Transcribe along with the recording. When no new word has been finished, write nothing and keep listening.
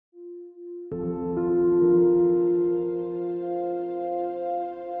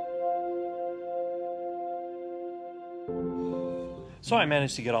So I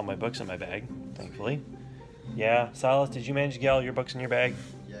managed to get all my books in my bag, thankfully. Yeah, Silas, did you manage to get all your books in your bag?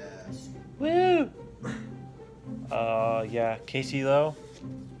 Yes. Woo! Yeah, Casey though,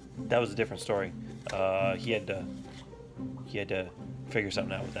 that was a different story. He had to figure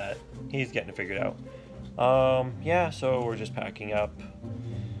something out with that. He's getting it figured out. Yeah, so we're just packing up,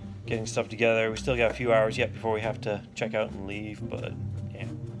 getting stuff together. We still got a few hours yet before we have to check out and leave, but yeah,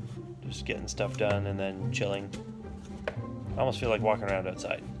 just getting stuff done and then chilling. I almost feel like walking around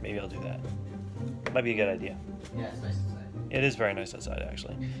outside. Maybe I'll do that. Might be a good idea. Yeah, it's nice outside. It is very nice outside,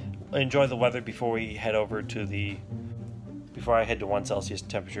 actually. Enjoy the weather before we head over to before I head to 1 Celsius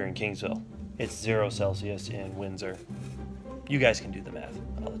temperature in Kingsville. It's 0 Celsius in Windsor. You guys can do the math.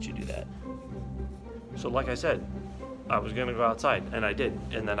 I'll let you do that. So like I said, I was gonna go outside, and I did,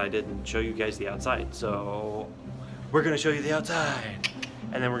 and then I didn't show you guys the outside. So we're gonna show you the outside,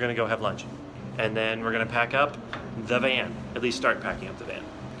 and then we're gonna go have lunch, and then we're gonna pack up the van. At least start packing up the van.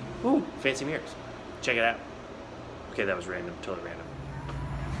 Ooh, fancy mirrors. Check it out. Okay, that was random, totally random.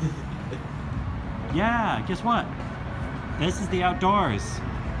 Yeah, guess what? This is the outdoors.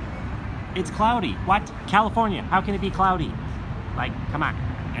 It's cloudy. What? California, how can it be cloudy? Like, come on.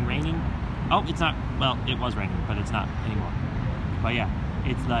 And raining? Oh, it's not. Well, it was raining, but it's not anymore. But yeah,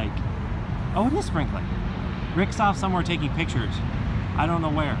 it's like, oh, it is sprinkling. Rick's off somewhere taking pictures. I don't know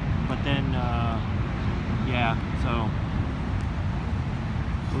where, but then, yeah, so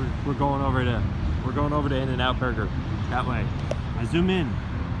we're going over to In-N-Out Burger that way. I zoom in.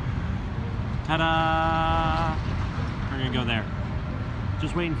 Ta-da! We're gonna go there.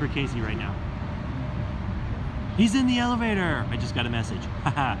 Just waiting for Casey right now. He's in the elevator! I just got a message.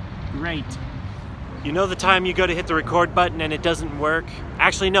 Haha, great. You know the time you go to hit the record button and it doesn't work?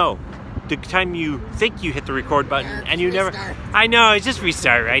 Actually, no. The time you think you hit the record button and you never... I know, it's just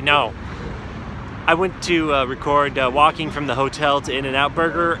restart, I know. I went to record walking from the hotel to In-N-Out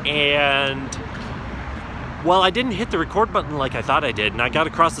Burger, and well, I didn't hit the record button like I thought I did, and I got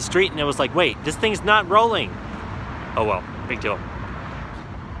across the street and it was like, wait, this thing's not rolling. Oh well, big deal.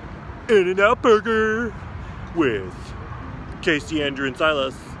 In-N-Out Burger with Casey, Andrew, and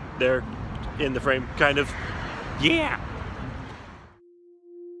Silas. They're in the frame, kind of. Yeah!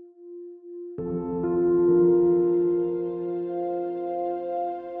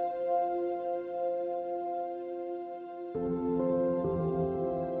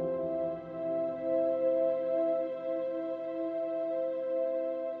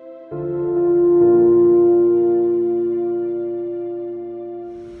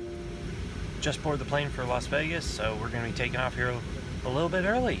 Just boarded the plane for Las Vegas, so we're going to be taking off here a little bit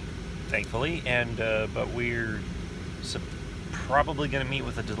early, thankfully, and but we're probably going to meet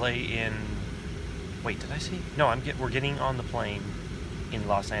with a delay in... Wait, did I see? No, we're getting on the plane in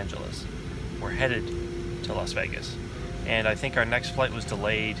Los Angeles. We're headed to Las Vegas, and I think our next flight was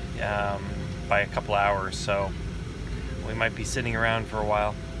delayed by a couple hours, so we might be sitting around for a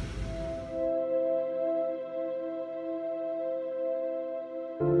while.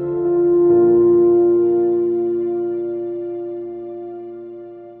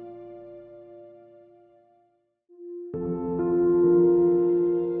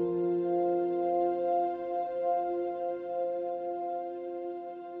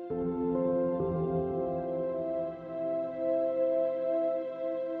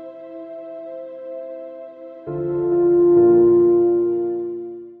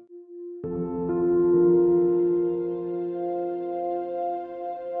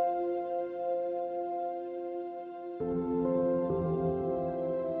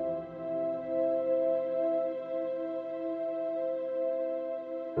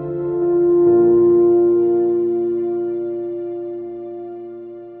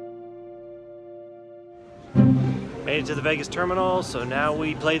 Made it to the Vegas terminal, so now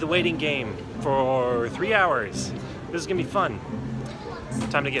we play the waiting game for 3 hours. This is gonna be fun.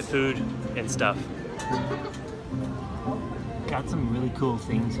 Time to get food and stuff. Got some really cool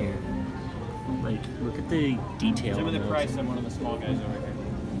things here. Like, look at the detail. Some of the price on one of the small guys over here.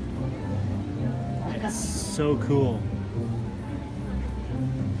 It's so cool.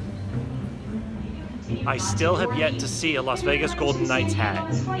 I still have yet to see a Las Vegas Golden Knights hat.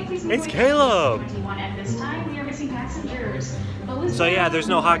 It's Caleb! So yeah, there's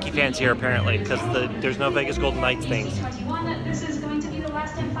no hockey fans here apparently, because there's no Vegas Golden Knights things.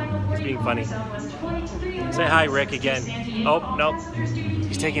 It's being funny. Say hi, Rick, again. Oh, nope.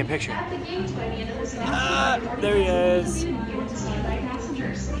 He's taking a picture. There he is.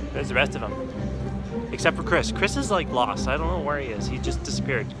 There's the rest of them. Except for Chris. Chris is like lost. I don't know where he is. He just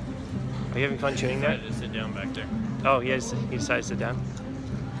disappeared. Are you having fun chewing there? I decided to sit down back there. Oh, yes, he decided to sit down.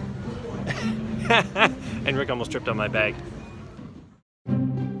 And Rick almost tripped on my bag.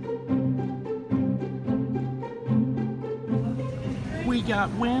 We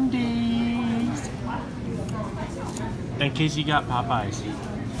got Wendy's. And Casey got Popeyes.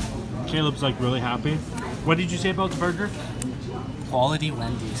 Caleb's like really happy. What did you say about the burger? Quality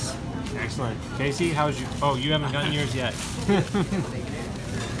Wendy's. Excellent. Casey, how's you? Oh, you haven't gotten yours yet.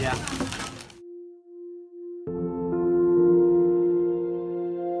 Yeah.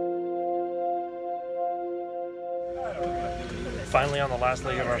 Finally on the last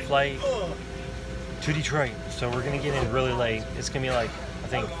leg of our flight to Detroit. So we're gonna get in really late. It's gonna be like, I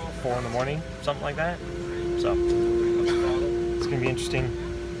think 4 in the morning, something like that. So it's gonna be interesting.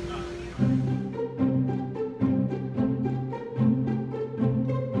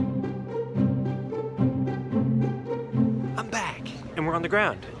 I'm back and we're on the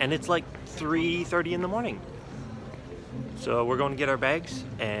ground and it's like 3:30 in the morning. So we're going to get our bags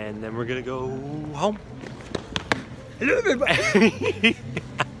and then we're gonna go home. Hello, everybody.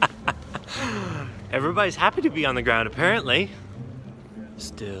 Everybody's happy to be on the ground, apparently.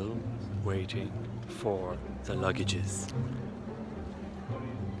 Still waiting for the luggages.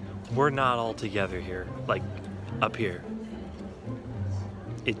 We're not all together here, like up here.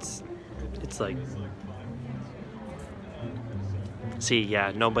 It's like, see,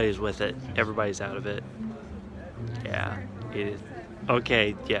 yeah, nobody's with it. Everybody's out of it. Yeah, it is.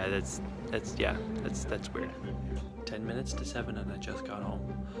 Okay, yeah, that's weird. 10 minutes to 7 and I just got home.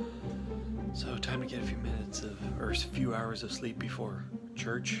 So time to get a few minutes of, or a few hours of sleep before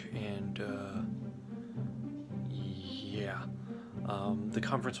church, and yeah, the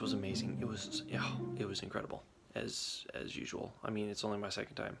conference was amazing. It was incredible as usual. I mean, it's only my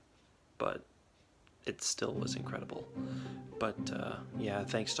second time, but it still was incredible. But yeah,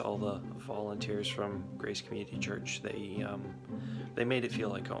 thanks to all the volunteers from Grace Community Church, they made it feel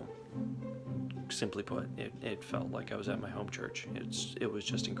like home. Simply put, it felt like I was at my home church. It was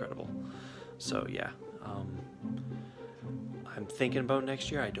just incredible. So yeah, I'm thinking about next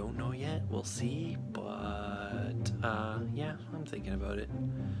year. I don't know yet. We'll see. But yeah, I'm thinking about it.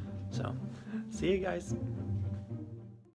 So see you guys.